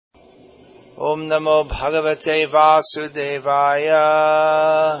Om Namo Bhagavate Vasudevaya.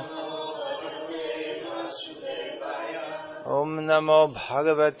 Om Namo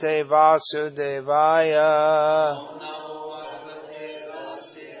Bhagavate Vasudevaya.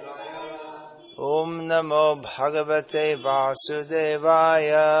 Om Namo Bhagavate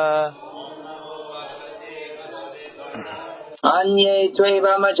Vasudevaya. Anye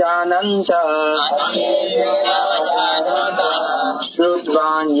Tveva Majananta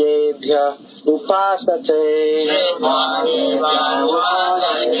Shrudvanyebhya Upasate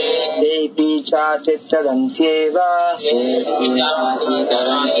Depi Chatittarantyeva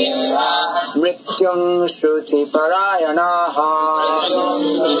Mrityum Shruti Parayanaha.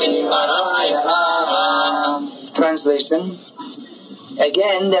 Translation.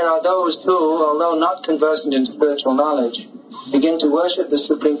 Again, there are those who, although not conversant in spiritual knowledge, begin to worship the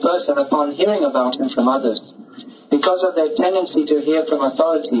Supreme Person upon hearing about Him from others. Because of their tendency to hear from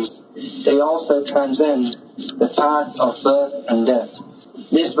authorities, they also transcend the path of birth and death.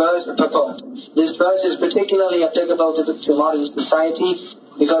 This verse is particularly applicable to modern society,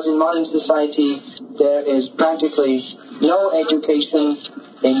 because in modern society there is practically no education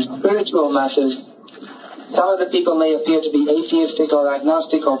in spiritual matters. Some of the people may appear to be atheistic or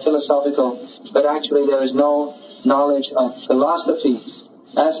agnostic or philosophical, but actually there is no knowledge of philosophy.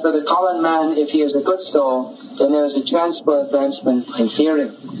 As for the common man, if he is a good soul, then there is a chance for advancement in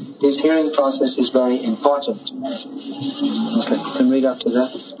hearing. His hearing process is very important. Okay, you can read up to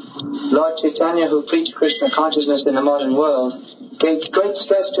that. Lord Chaitanya, who preached Krishna consciousness in the modern world, gave great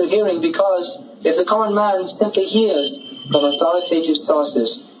stress to hearing, because if the common man simply hears from authoritative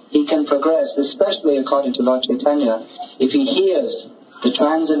sources, he can progress, especially according to Lord Chaitanya, if he hears the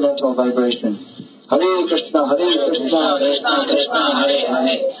transcendental vibration. Hare Krishna, Hare Krishna, Krishna Krishna, Hare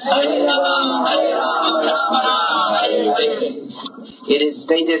Hare, Hare Rama, Hare Rama, Rama Rama, Hare Hare. It is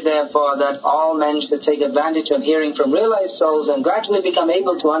stated, therefore, that all men should take advantage of hearing from realized souls and gradually become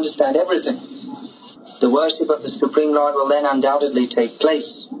able to understand everything. The worship of the Supreme Lord will then undoubtedly take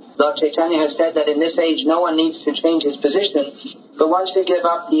place. Lord Chaitanya has said that in this age no one needs to change his position, but one should give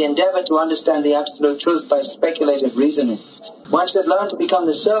up the endeavor to understand the absolute truth by speculative reasoning. One should learn to become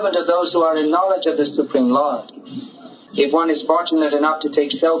the servant of those who are in knowledge of the Supreme Lord. If one is fortunate enough to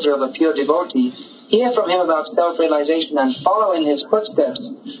take shelter of a pure devotee, hear from him about self-realization and follow in his footsteps,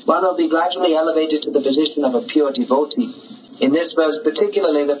 one will be gradually elevated to the position of a pure devotee. In this verse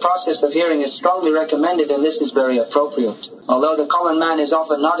particularly, the process of hearing is strongly recommended, and this is very appropriate. Although the common man is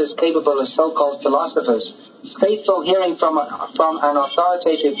often not as capable as so-called philosophers, faithful hearing from an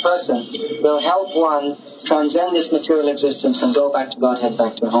authoritative person will help one transcend this material existence and go back to Godhead,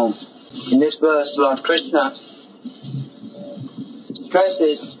 back to home. In this verse, Lord Krishna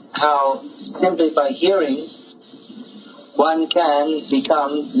stresses how simply by hearing one can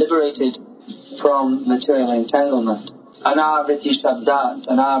become liberated from material entanglement. Anavriti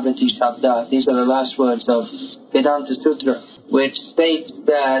Shabdat. These are the last words of Vedanta Sutra, which states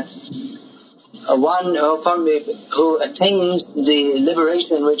that one who attains the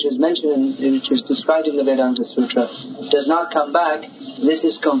liberation which is mentioned, which is described in the Vedanta Sutra, does not come back. This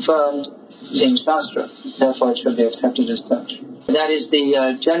is confirmed in Shastra. Therefore, it should be accepted as such. That is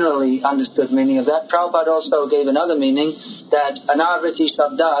the generally understood meaning of that. Prabhupada also gave another meaning, that Anavriti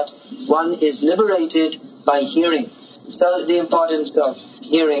Shabdat, one is liberated by hearing. So the importance of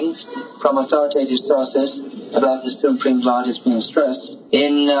hearing from authoritative sources about the Supreme Lord is being stressed.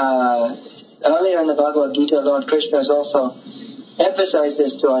 Earlier in the Bhagavad Gita, Lord Krishna has also emphasized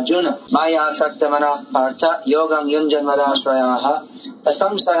this to Arjuna. Maya saktamana partha yogam yunjanmadashrayaha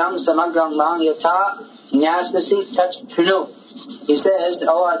asamsayam samagram mang yatha nyasasi tat trinu. He says,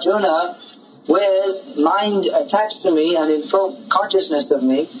 O Arjuna, with mind attached to me and in full consciousness of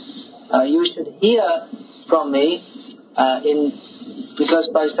me, you should hear from me, because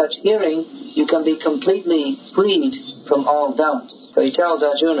by such hearing you can be completely freed from all doubt. So he tells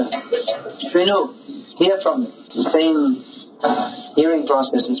Arjuna, Shrinu, hear from me. The same hearing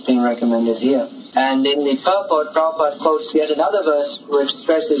process is being recommended here. And in the purport, Prabhupada quotes yet another verse which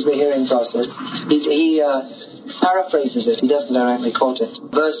stresses the hearing process. He paraphrases it, he doesn't directly quote it. A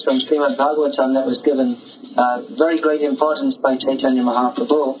verse from Srimad Bhagavatam that was given very great importance by Chaitanya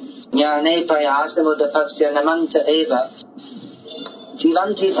Mahaprabhu. Jnane prayasamudapasya namanta eva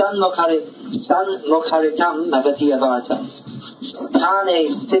jivanti sanmukharitam bhavati avartam sthane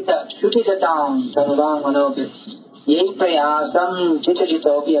stita shutigatam tanurang manobhi ye prayasam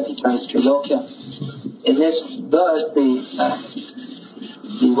chitajitopi apitraistrilokya. In this verse, the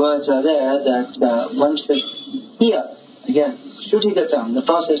words are there that one should hear. Again, shutigatam, the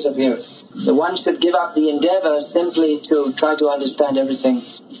process of hearing. The one should give up the endeavor simply to try to understand everything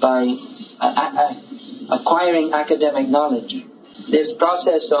by acquiring academic knowledge. This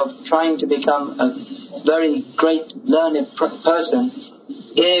process of trying to become a very great learned person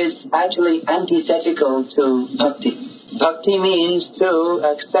is actually antithetical to bhakti. Bhakti means to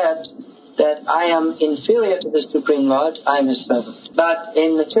accept that I am inferior to the Supreme Lord, I am His servant. But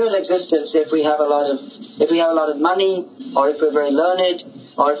in material existence, if we have a lot of money, or if we're very learned,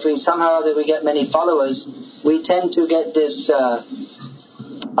 or if we somehow that we get many followers, we tend to get this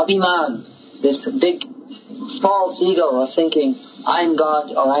abhiman, this big false ego of thinking, I'm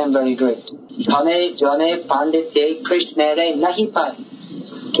God or I am very great. Dhane jane panditye krishnere nahi pai,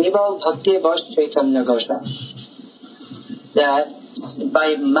 keval bhakti vash chaitanya gosha. That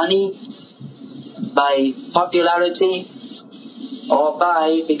by money, by popularity, or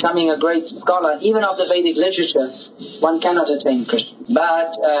by becoming a great scholar, even of the Vedic literature, one cannot attain Krishna.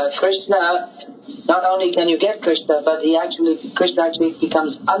 But Krishna, not only can you get Krishna, but Krishna actually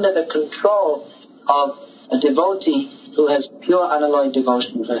becomes under the control of a devotee who has pure unalloyed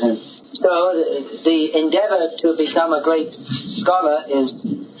devotion for him. So the endeavor to become a great scholar is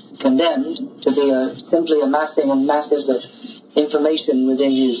condemned to be simply amassing masses of information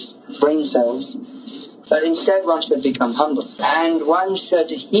within his brain cells. But instead one should become humble. And one should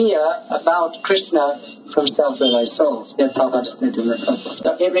hear about Krishna from self-realized souls.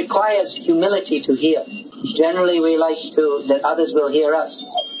 It requires humility to hear. Generally we like that others will hear us.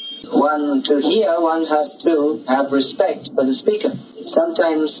 To hear, one has to have respect for the speaker.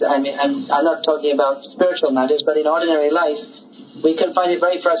 Sometimes, I'm not talking about spiritual matters, but in ordinary life, we can find it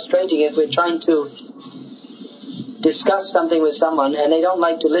very frustrating if we're trying to discuss something with someone and they don't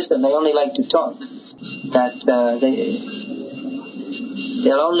like to listen, they only like to talk.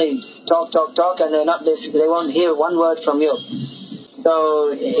 They'll only talk and they won't hear one word from you. So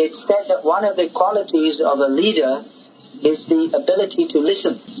it's said that one of the qualities of a leader is the ability to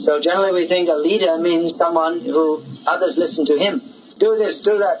listen. So generally we think a leader means someone who others listen to him. Do this,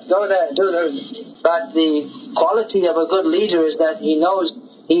 do that, go there, do that. But the quality of a good leader is that he knows,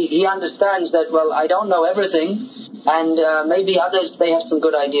 he understands that, well, I don't know everything, and maybe others, they have some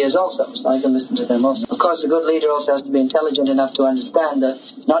good ideas also, so I can listen to them also. Of course, a good leader also has to be intelligent enough to understand that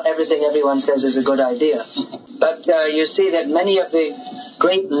not everything everyone says is a good idea. But you see that many of the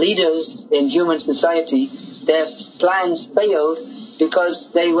great leaders in human society, their plans failed because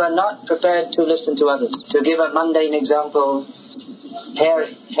they were not prepared to listen to others. To give a mundane example, Herr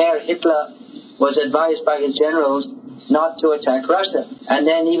Hitler was advised by his generals not to attack Russia. And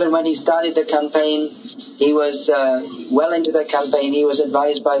then even when he started the campaign, he was well into the campaign, he was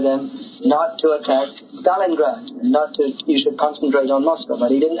advised by them not to attack Stalingrad, you should concentrate on Moscow. But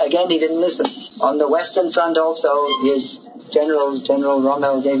he didn't listen. On the Western Front also, his General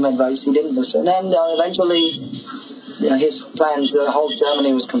Rommel gave him advice, he didn't listen. And eventually, his plans, the whole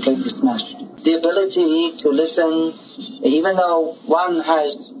Germany was completely smashed. The ability to listen, even though one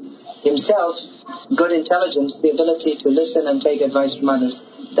has himself good intelligence, the ability to listen and take advice from others,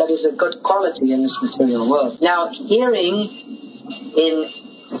 that is a good quality in this material world. Now, hearing in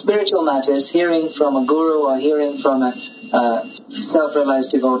spiritual matters, hearing from a guru or hearing from a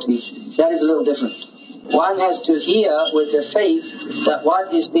self-realized devotee, that is a little different. One has to hear with the faith that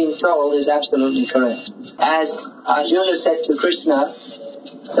what is being told is absolutely correct. As Arjuna said to Krishna,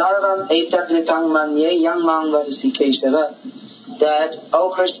 Sarvam etadritang manye yang mang vadasi Keshava, that,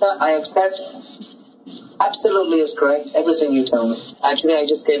 oh Krishna, I accept absolutely is correct everything you tell me. Actually, I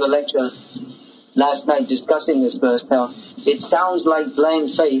just gave a lecture last night discussing this verse, how it sounds like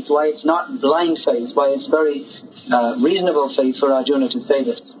blind faith, why it's not blind faith, why it's very reasonable faith for Arjuna to say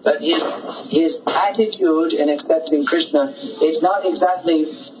this. But his attitude in accepting Krishna is not exactly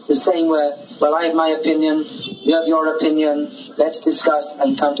the same where, well, I have my opinion, you have your opinion, let's discuss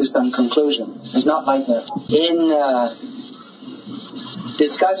and come to some conclusion. It's not like that. In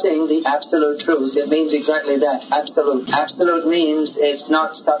discussing the absolute truth, it means exactly that, absolute. Absolute means it's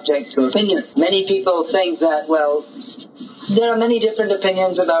not subject to opinion. Many people think that, well, there are many different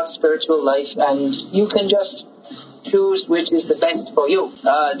opinions about spiritual life and you can just choose which is the best for you.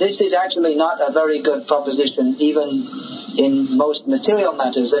 This is actually not a very good proposition, even in most material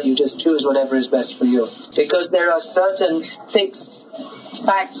matters, that you just choose whatever is best for you. Because there are certain fixed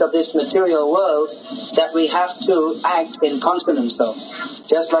facts of this material world that we have to act in consonance of.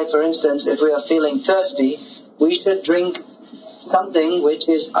 Just like, for instance, if we are feeling thirsty, we should drink something which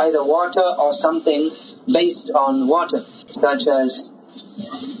is either water or something based on water, such as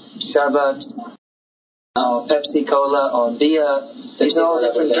Sharbat, or Pepsi Cola, or beer. These are all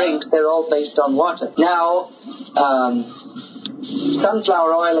different drinks, they're all based on water. Now,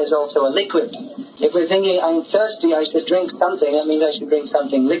 sunflower oil is also a liquid. If we're thinking, I'm thirsty, I should drink something, that means I should drink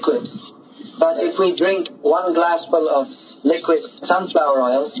something liquid. But if we drink 1 glassful of liquid sunflower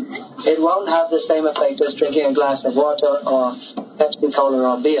oil, it won't have the same effect as drinking a glass of water or Pepsi,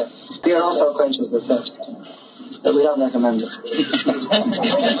 Cola or beer. Beer also quenches the thirst, but we don't recommend it.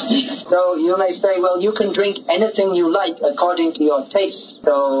 So you may say, well, you can drink anything you like according to your taste.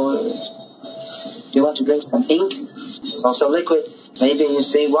 So do you want to drink some ink? It's also liquid. Maybe you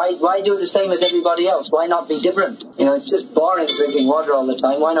say, why do the same as everybody else? Why not be different? It's just boring drinking water all the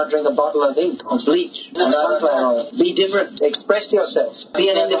time. Why not drink a bottle of ink or bleach or sunflower oil? Be different. Express yourself. Be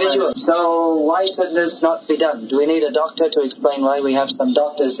an individual. So why should this not be done? Do we need a doctor to explain why? We have some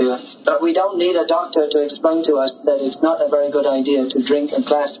doctors here. But we don't need a doctor to explain to us that it's not a very good idea to drink a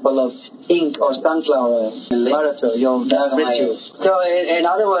glass full of ink or sunflower oil. Ritual. So in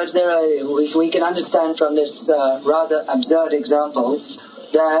other words, we can understand from this rather absurd example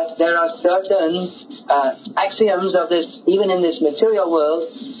that there are certain axioms of this, even in this material world,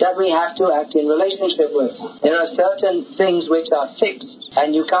 that we have to act in relationship with. There are certain things which are fixed,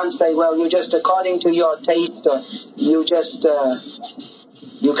 and you can't say, well, you just according to your taste, or you just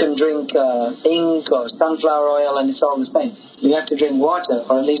you can drink ink or sunflower oil and it's all the same. You have to drink water,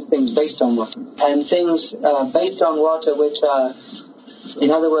 or at least things based on water. And things based on water which are, in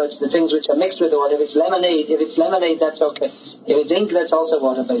other words, the things which are mixed with the water. If it's lemonade, that's okay. If it's ink, that's also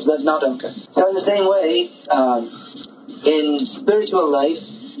water-based. That's not okay. So in the same way, in spiritual life,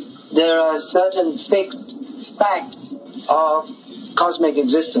 there are certain fixed facts of cosmic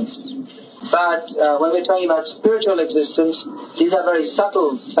existence. But when we're talking about spiritual existence, these are very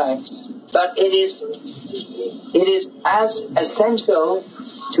subtle facts. But it is as essential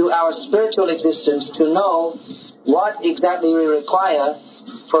to our spiritual existence to know what exactly we require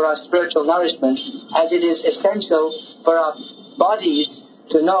for our spiritual nourishment, as it is essential for our bodies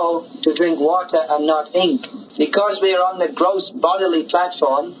to know to drink water and not ink. Because we are on the gross bodily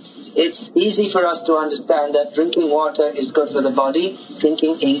platform, it's easy for us to understand that drinking water is good for the body,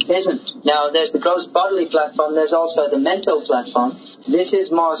 drinking ink isn't. Now, there's the gross bodily platform, there's also the mental platform. This is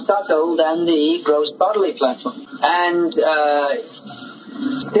more subtle than the gross bodily platform. And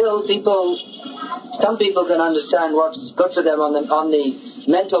still some people can understand what's good for them on the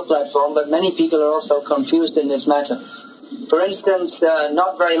mental platform, but many people are also confused in this matter. For instance,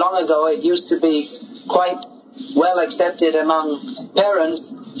 not very long ago, it used to be quite well accepted among parents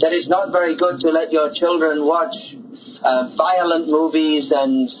that it's not very good to let your children watch violent movies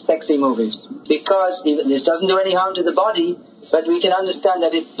and sexy movies, because this doesn't do any harm to the body, but we can understand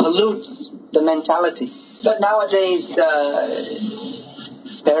that it pollutes the mentality. But nowadays,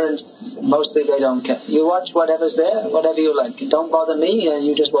 parents, mostly they don't care. You watch whatever's there, whatever you like. Don't bother me, and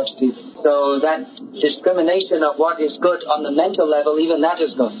you just watch TV. So that discrimination of what is good on the mental level, even that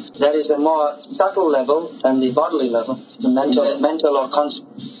is good. That is a more subtle level than the bodily level, the mental or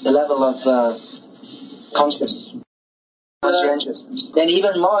the level of conscientiousness. Then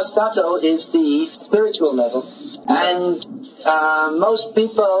even more subtle is the spiritual level. And most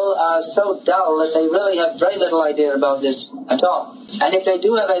people are so dull that they really have very little idea about this at all. And if they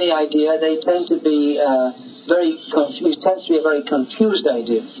do have any idea, they tend to be very confused. It tends to be a very confused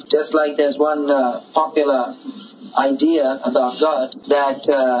idea. Just like there's one popular idea about God, that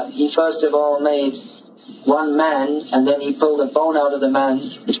he first of all made one man, and then he pulled a bone out of the man,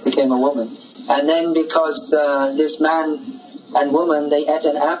 which became a woman. And then because this man and woman, they ate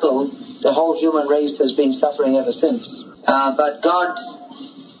an apple, the whole human race has been suffering ever since. But God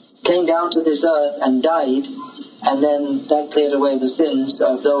came down to this earth and died, and then that cleared away the sins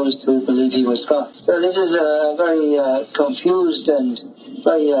of those who believe he was God. So this is a very confused and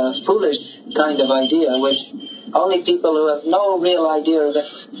very foolish kind of idea, which only people who have no real idea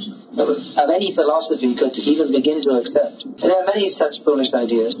of any philosophy could even begin to accept. There are many such foolish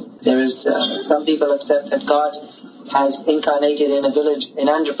ideas. There is some people accept that God has incarnated in a village in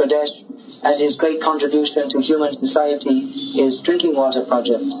Andhra Pradesh, and his great contribution to human society is drinking water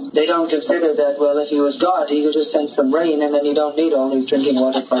projects. They don't consider that, well, if he was God, he could just send some rain and then you don't need all these drinking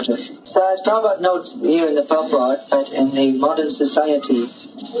water projects. So as Prabhupada notes here in the purport, that in the modern society,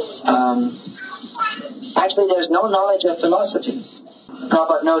 actually there's no knowledge of philosophy.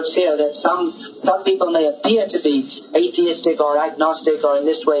 Prabhupada notes here that some people may appear to be atheistic or agnostic or in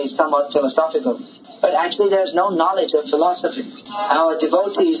this way somewhat philosophical, but actually there's no knowledge of philosophy. Our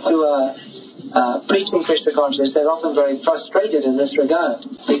devotees who are preaching Krishna consciousness, they're often very frustrated in this regard,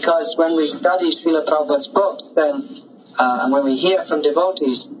 because when we study Srila Prabhupada's books, then and when we hear from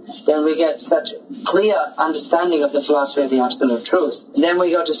devotees, then we get such clear understanding of the philosophy of the Absolute Truth. And then we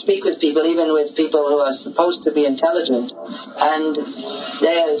go to speak with people, even with people who are supposed to be intelligent, and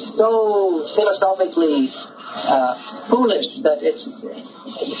they're so philosophically foolish that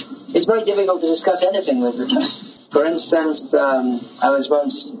it's very difficult to discuss anything with them. For instance, I was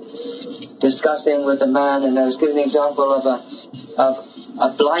once discussing with a man, and I was giving an example of a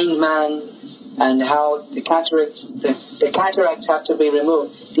blind man and how the cataracts have to be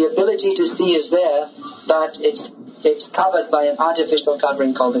removed. The ability to see is there, but it's covered by an artificial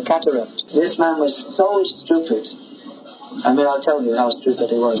covering called the cataract. This man was so stupid. I mean, I'll tell you how stupid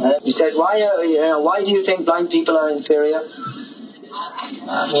he was. He said, why do you think blind people are inferior?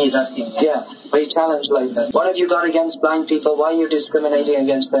 He's asking. Yeah, very challenged like that. What have you got against blind people? Why are you discriminating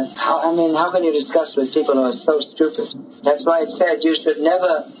against them? How can you discuss with people who are so stupid? That's why it said you should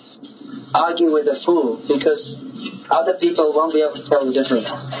never argue with a fool, because other people won't be able to tell the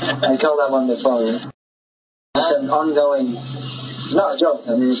difference. I told that one before. Right? It's an ongoing... It's not a joke.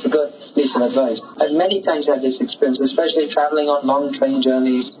 I mean, it's a good piece of advice. I've many times had this experience, especially traveling on long train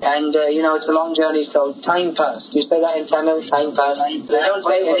journeys. And, it's a long journey, so time passed. You say that in Tamil? Time passed? They don't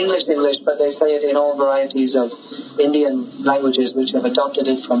say it in English, but they say it in all varieties of Indian languages which have adopted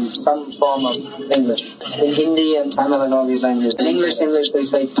it from some form of English. In Hindi and Tamil and all these languages. In English they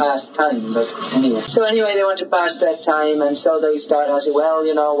say past time, but anyway. So anyway, they want to pass that time, and so they start asking, well,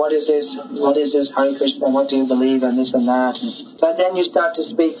 what is this? What is this Hare Krishna? What do you believe? And this and that. But then you start to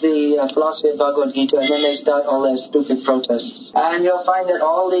speak the philosophy of Bhagavad Gita, and then they start all their stupid protests. And you'll find that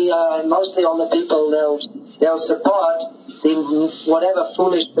mostly all the people, they'll support whatever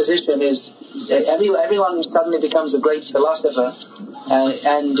foolish position is. Everyone suddenly becomes a great philosopher,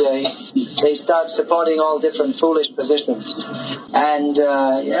 and they start supporting all different foolish positions. And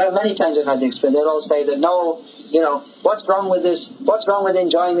many times I've had the experience. They'll all say that no, what's wrong with this? What's wrong with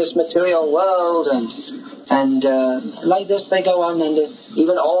enjoying this material world? And like this they go on, and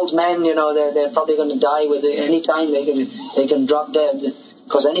even old men, they're probably going to die with it any time. They can drop dead,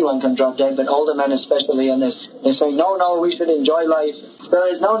 because anyone can drop dead, but older men especially, and they're saying, no, we should enjoy life. So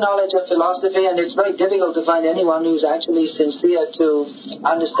there's no knowledge of philosophy, and it's very difficult to find anyone who's actually sincere to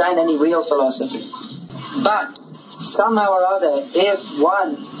understand any real philosophy. But somehow or other, if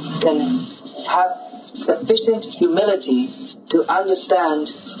one can have sufficient humility to understand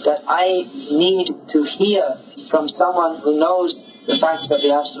that I need to hear from someone who knows the facts of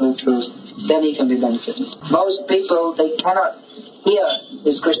the absolute truth, then he can be benefited. Most people, they cannot hear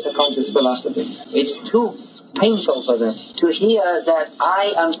this Krishna conscious philosophy. It's too painful for them to hear that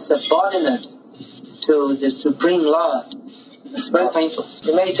I am subordinate to the Supreme Lord. It's very painful.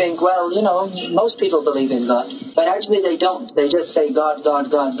 You may think, well, most people believe in God, but actually they don't. They just say God,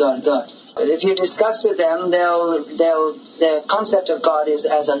 God, God, God, God. But if you discuss with them, their concept of God is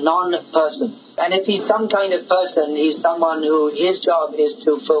as a non-person. And if he's some kind of person, he's someone who his job is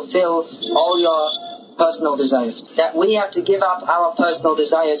to fulfill all your personal desires. That we have to give up our personal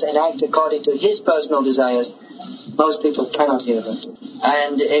desires and act according to his personal desires. Most people cannot hear that.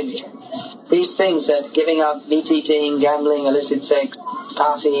 And these things that giving up meat eating, gambling, illicit sex,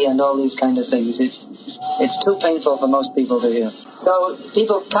 coffee, and all these kind of things, it's too painful for most people to hear. So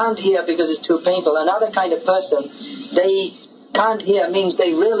people can't hear because it's too painful. Another kind of person, they can't hear means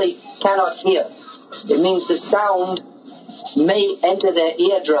they really cannot hear. It means the sound may enter their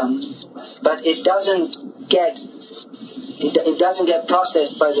eardrum, but it doesn't get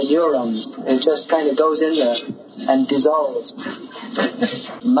processed by the neurons. It just kind of goes in there and dissolves.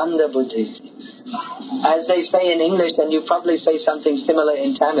 Manda buddhi. As they say in English, and you probably say something similar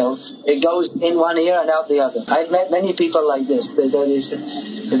in Tamil, it goes in one ear and out the other. I've met many people like this.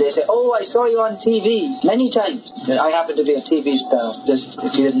 They say, oh, I saw you on TV many times. I happen to be a TV star, just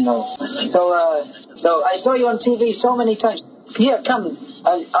if you didn't know. So I saw you on TV so many times. Here, come,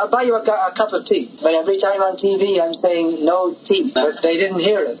 I'll buy you a cup of tea. But every time on TV I'm saying no tea. But they didn't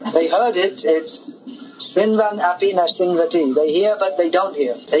hear it. They heard it. It's Shrinvan api na shrinvati. They hear, but they don't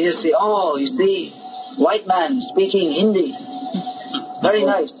hear. They just say, oh, you see, white man speaking Hindi. Very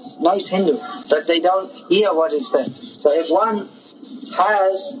nice Hindu. But they don't hear what is said. So if one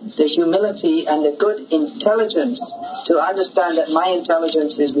has the humility and the good intelligence to understand that my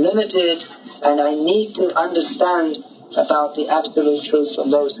intelligence is limited and I need to understand about the absolute truth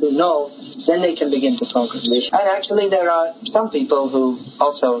from those who know, then they can begin to progress. And actually there are some people who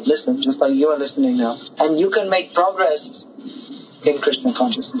also listen, just like you are listening now. And you can make progress in Krishna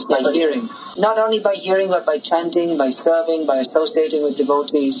consciousness by hearing. Not only by hearing, but by chanting, by serving, by associating with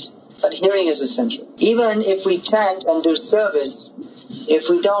devotees. But hearing is essential. Even if we chant and do service, if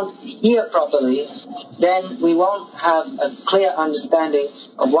we don't hear properly, then we won't have a clear understanding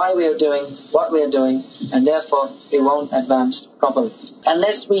of why we are doing what we are doing, and therefore we won't advance properly.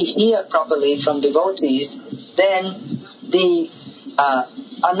 Unless we hear properly from devotees, then the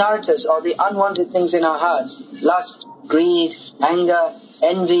anarthas, or the unwanted things in our hearts, lust, greed, anger,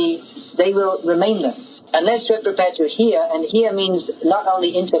 envy, they will remain there. Unless we're prepared to hear, and hear means not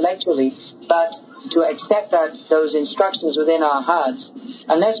only intellectually, but to accept that those instructions within our hearts,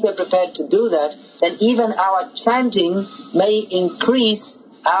 unless we're prepared to do that, then even our chanting may increase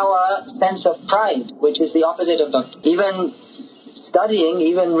our sense of pride, which is the opposite of bhakti. Even studying,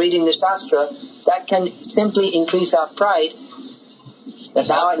 even reading the Shastra, that can simply increase our pride. That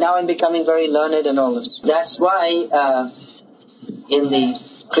now I'm becoming very learned and all this. That's why in the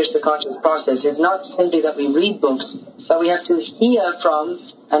Krishna conscious process, it's not simply that we read books, but we have to hear from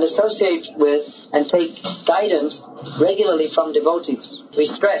and associate with and take guidance regularly from devotees. We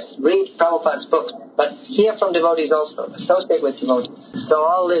stress, read Prabhupada's books, but hear from devotees also, associate with devotees. So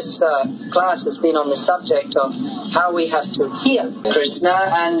all this class has been on the subject of how we have to hear Krishna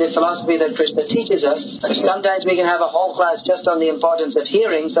and the philosophy that Krishna teaches us. Sometimes we can have a whole class just on the importance of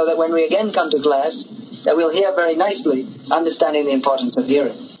hearing, so that when we again come to class, that we'll hear very nicely, understanding the importance of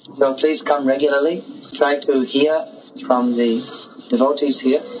hearing. So please come regularly, try to hear from the devotees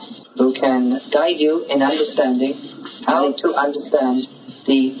here, who can guide you in understanding how to understand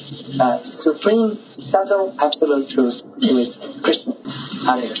the supreme, subtle, absolute truth, who is Krishna.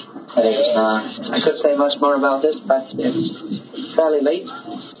 Hare Krishna. Hare Krishna. I could say much more about this, but it's fairly late.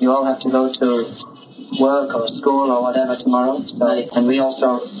 You all have to go to work or school or whatever tomorrow, and we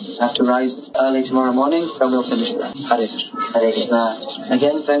also have to rise early tomorrow morning, so we'll finish that. Hare Krishna. Hare Krishna.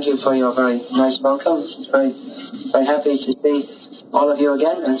 Again, thank you for your very nice welcome. It's very, very happy to see all of you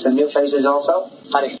again, and some new faces also. Hare